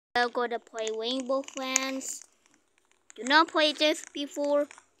I'm gonna play Rainbow Friends. Do not play this before.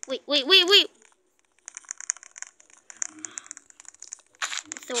 Wait.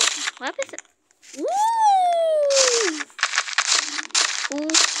 So, what is it? Woo! Ooh.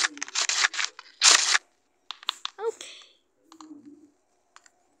 Okay.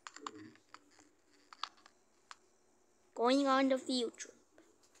 Going on the field trip.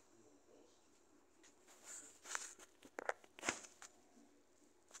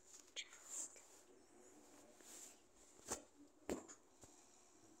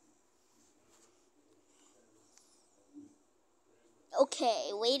 Okay,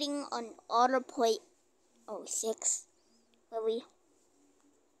 waiting on autoplay 06. Really?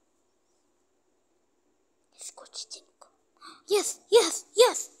 Yes.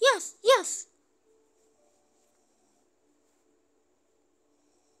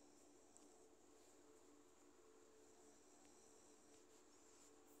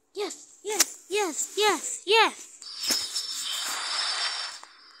 Yes.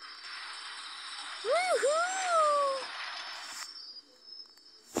 Woohoo!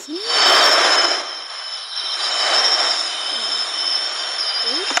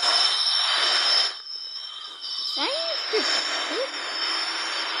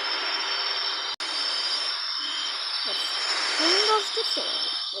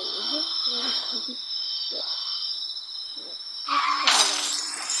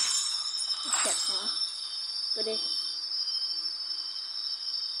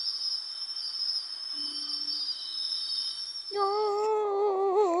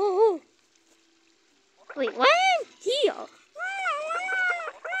 No! Wait, what? Here?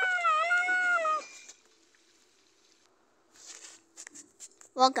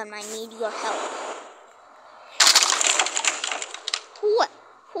 Welcome, I need your help.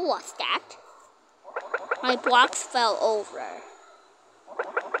 Who was that? My blocks fell over.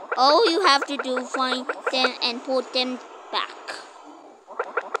 All you have to do is find them and put them back.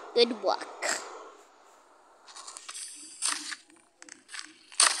 Good luck.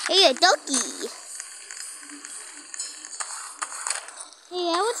 Hey, a ducky. Hey,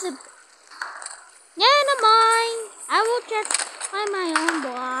 I was a... Never mind. I will just find my own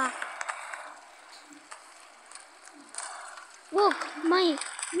block. Look, my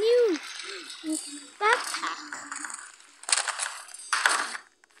new backpack.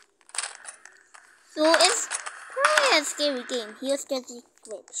 So it's probably a scary game. Here's the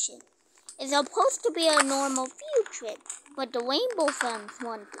description. It's supposed to be a normal field trip, but the Rainbow Friends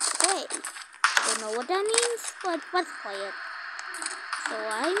want to play. Don't know what that means, but let's play it. So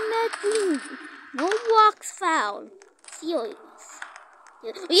I'm not doing no blocks found. Serious.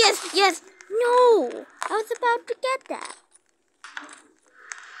 Yes. No, I was about to get that.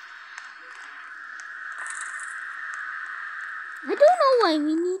 I don't know why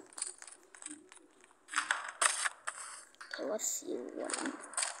we need. Okay, let's see what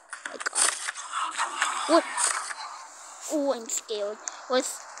I got. What? Oh, I'm scared.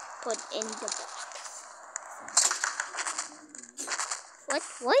 Let's put in the box. What?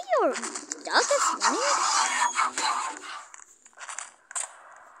 Your dog is running?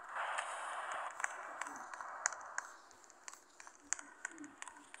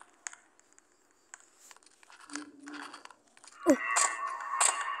 Oh.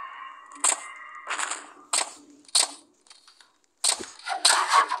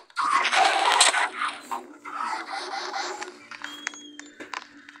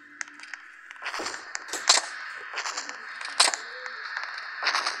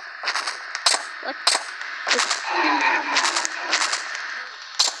 What?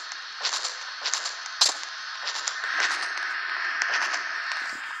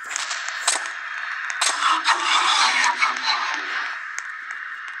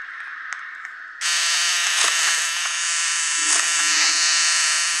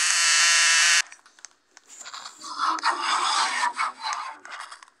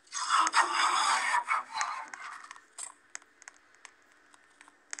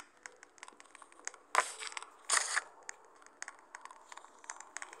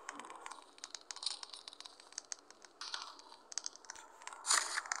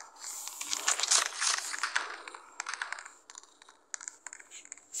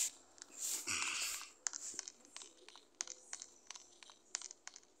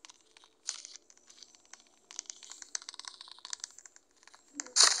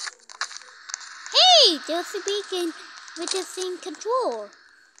 Hey, there's a beacon with the same control.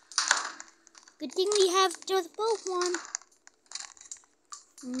 Good thing we have just both one.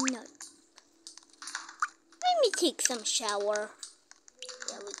 No. Let me take some shower.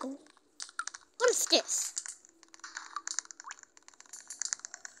 There we go. What is this?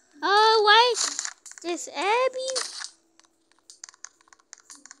 This Abby?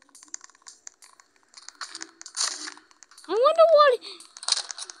 I wonder what...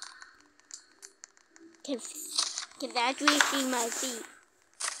 Can actually see my feet.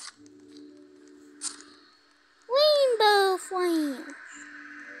 Rainbow flame.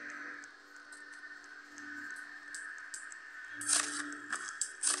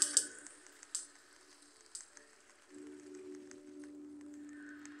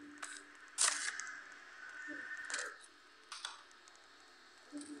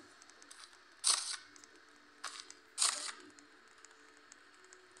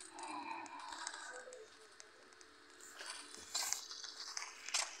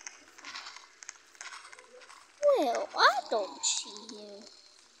 Well, I don't see him.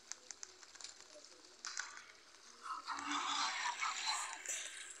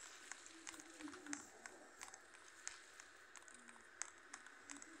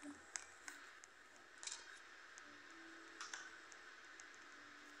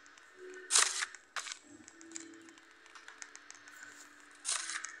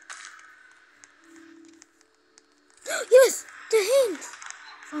 Yes, the hint!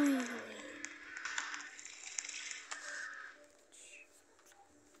 Finally.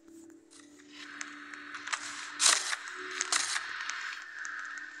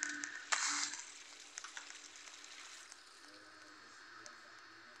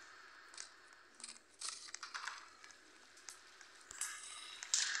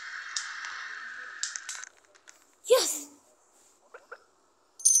 Yes!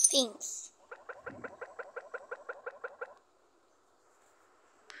 Thanks.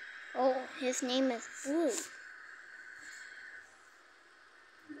 Oh, his name is Blue.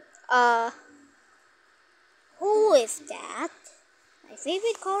 Who is that? My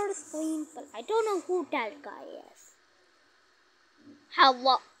favorite color is green, but I don't know who that guy is.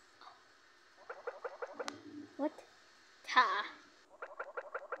 Hello. What? Ta.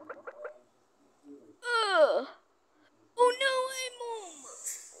 Ugh. Oh no, I'm almost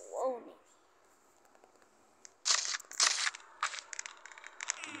floating.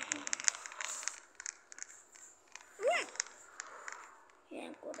 Yeah,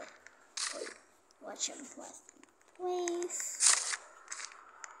 I'm gonna watch him place.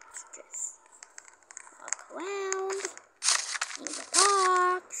 Just walk around in the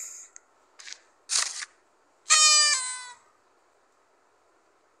box.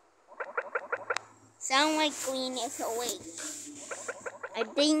 Sound like Green is awake. I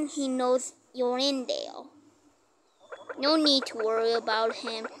think he knows you're in there. No need to worry about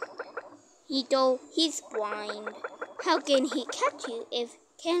him. He's blind. How can he catch you if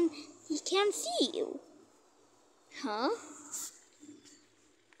he can't see you? Huh?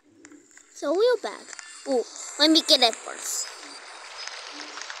 So we're back. Oh, let me get it first.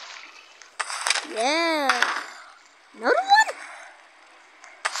 Yeah. Another one?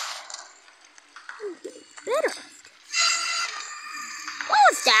 Better. What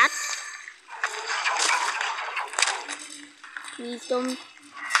was that? Please don't.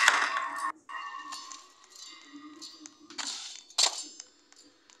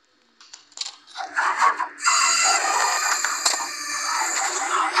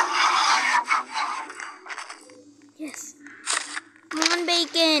 Yes. Come on,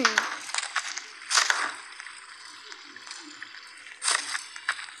 Bacon.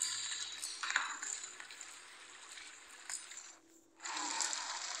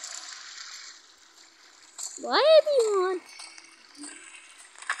 Bye, everyone.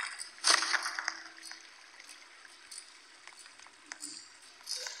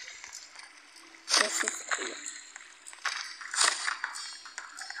 This is cool.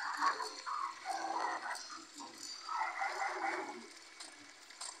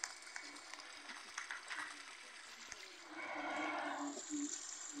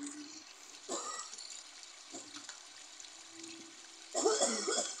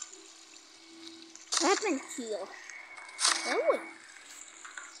 What happened here? Oh.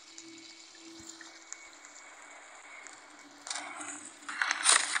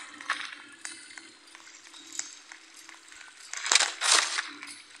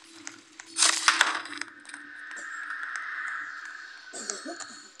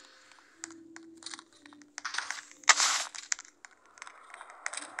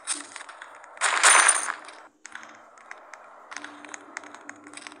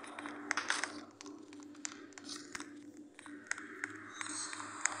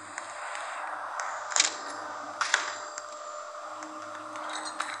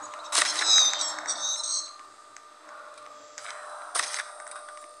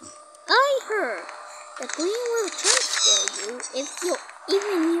 I heard the Green will jump scare you if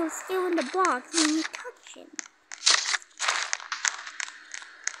you're still in the box when you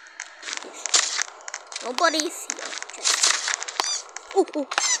Nobody's here. Oh, oh.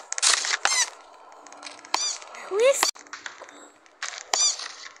 Who is?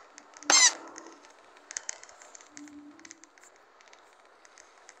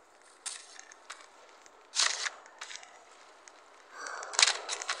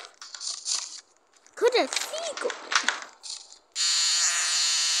 Could a seagull?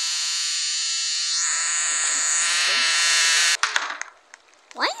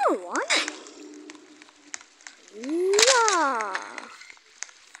 Why are you running? Yeah.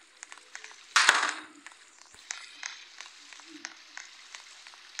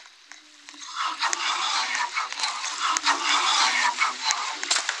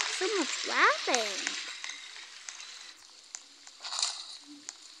 So much laughing.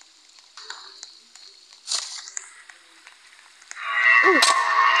 Oh,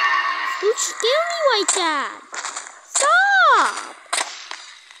 who's scary like that? Stop!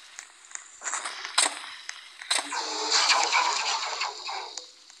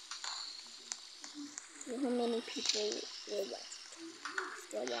 How many people were left?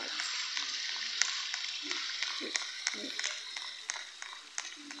 Still watch.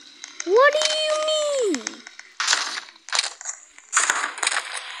 What do you mean?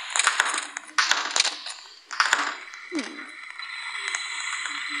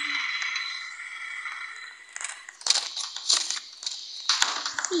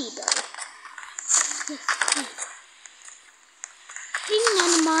 Either. Kean,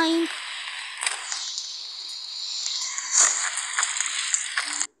 none of mine.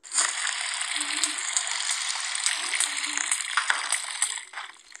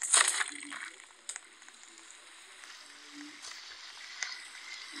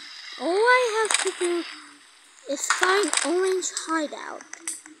 All I have to do is find Orange hideout.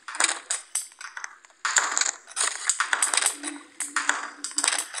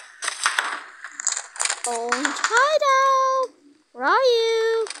 Orange hideout! Where are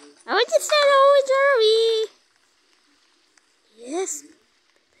you? I just said Orange, hurry! Yes.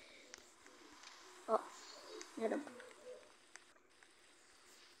 Oh, not a...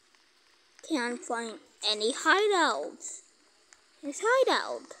 Can't find any hideouts. His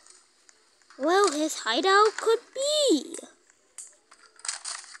hideout. Well, his hideout could be.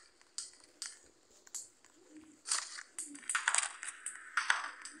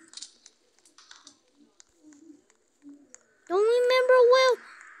 Don't remember where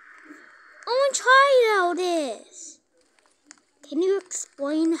Orange hideout is. Can you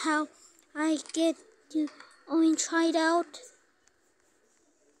explain how I get to Orange hideout?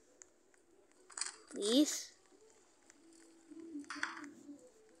 Please.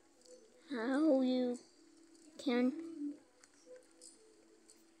 How you can...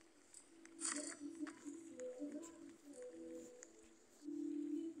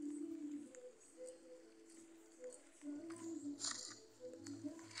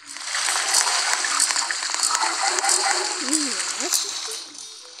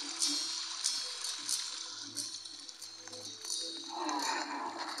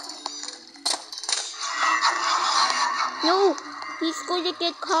 No, he's going to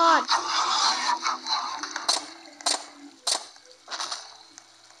get caught.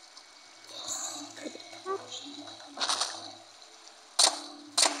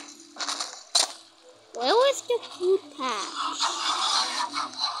 Where is the food patch?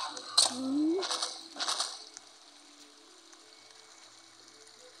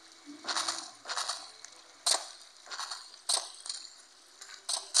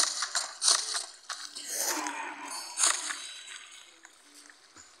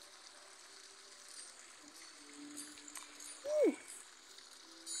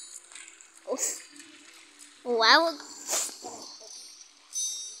 Oh, I was...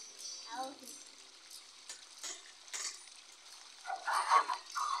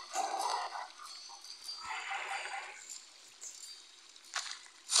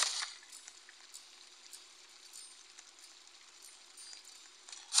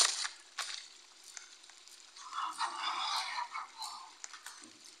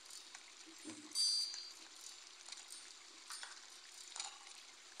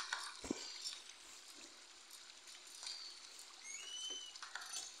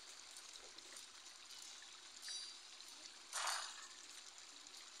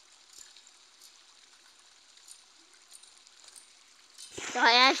 So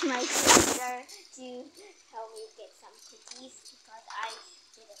I asked my sister to help me get some cookies because I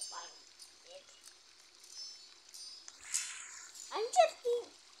didn't find it. I'm just being...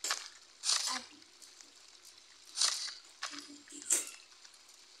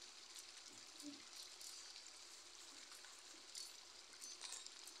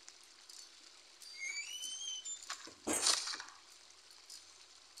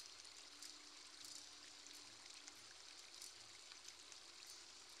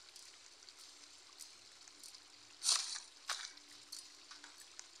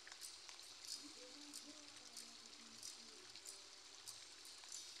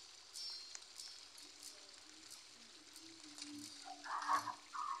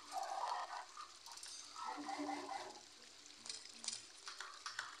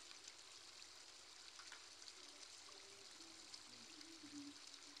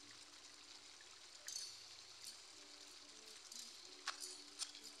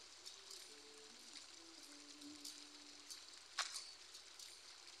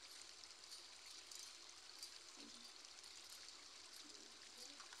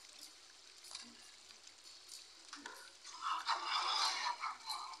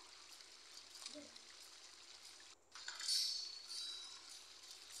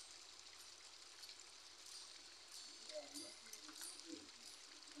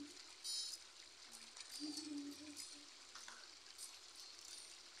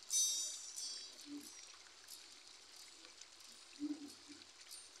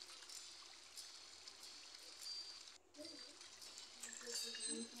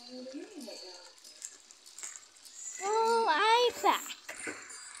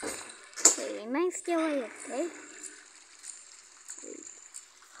 nice getaway, okay?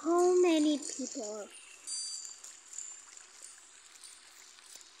 How many people?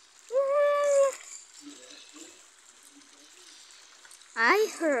 I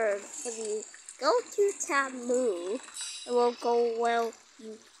heard if you go to Taboo, it will go well.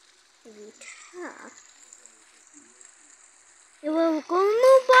 If you tap, it will go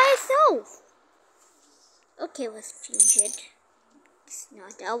move by itself. Okay, let's change it. It's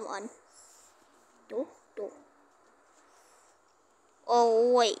not that one. Do.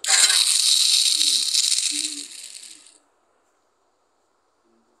 Oh wait.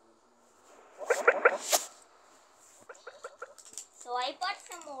 So I bought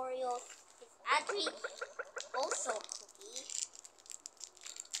some Oreos. It's actually also a cookie.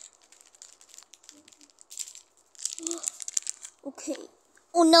 Okay.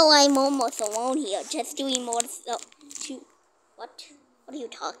 Oh no, I'm almost alone here. Just doing more stuff. What? What are you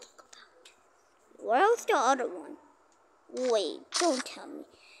talking about? Where's the other one? Wait, don't tell me.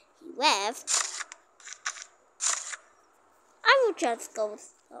 He left. I will just go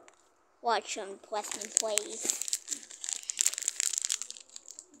watch some Pleasant plays.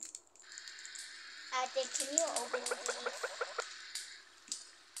 Can you open these?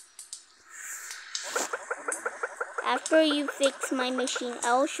 After you fix my machine,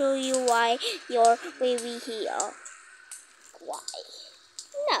 I'll show you why you're baby here. Why?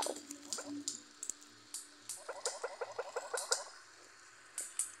 No.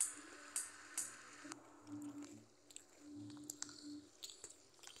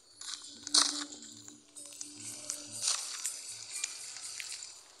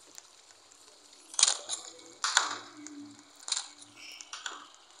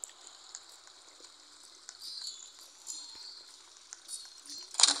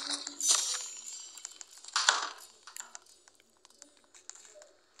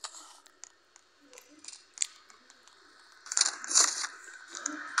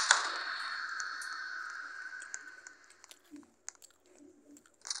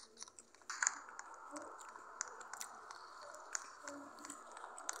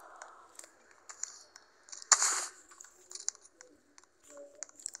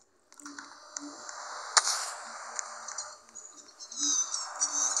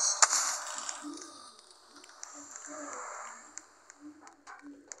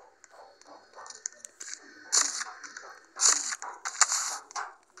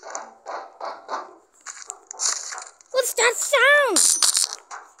 What's that sound?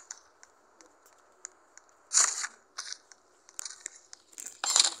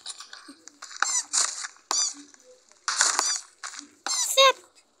 Sip.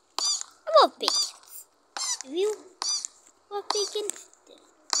 I love bacon. If you love bacon,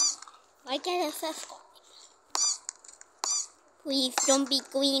 I get a subscribe. Please don't be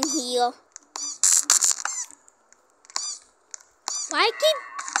green here. Why keep?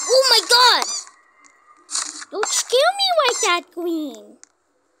 Oh my God! Don't scare me like that, green.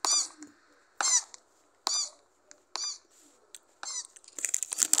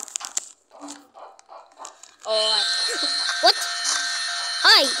 Alright. What?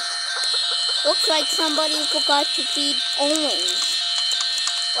 Hi. Looks like somebody forgot to feed Owen.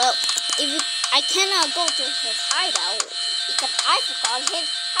 Well, I cannot go to his hideout because I forgot his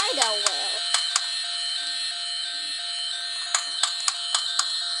hideout well.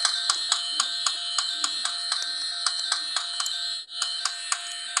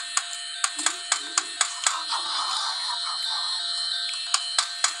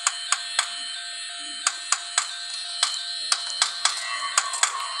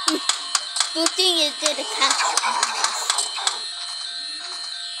 Good thing it did a catch.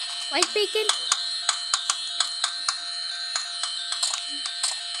 White bacon?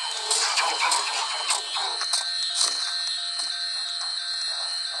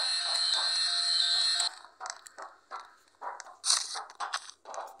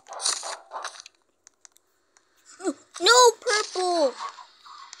 No, purple!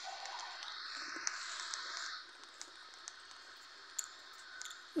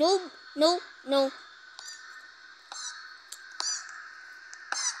 No.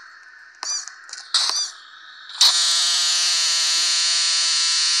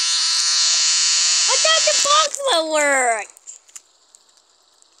 I thought the box will work!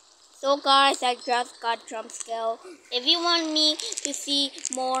 So guys, I just got jump scare. If you want me to see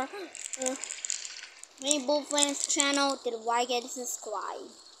more Rainbow Friends channel, then why get subscribe?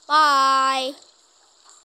 Bye!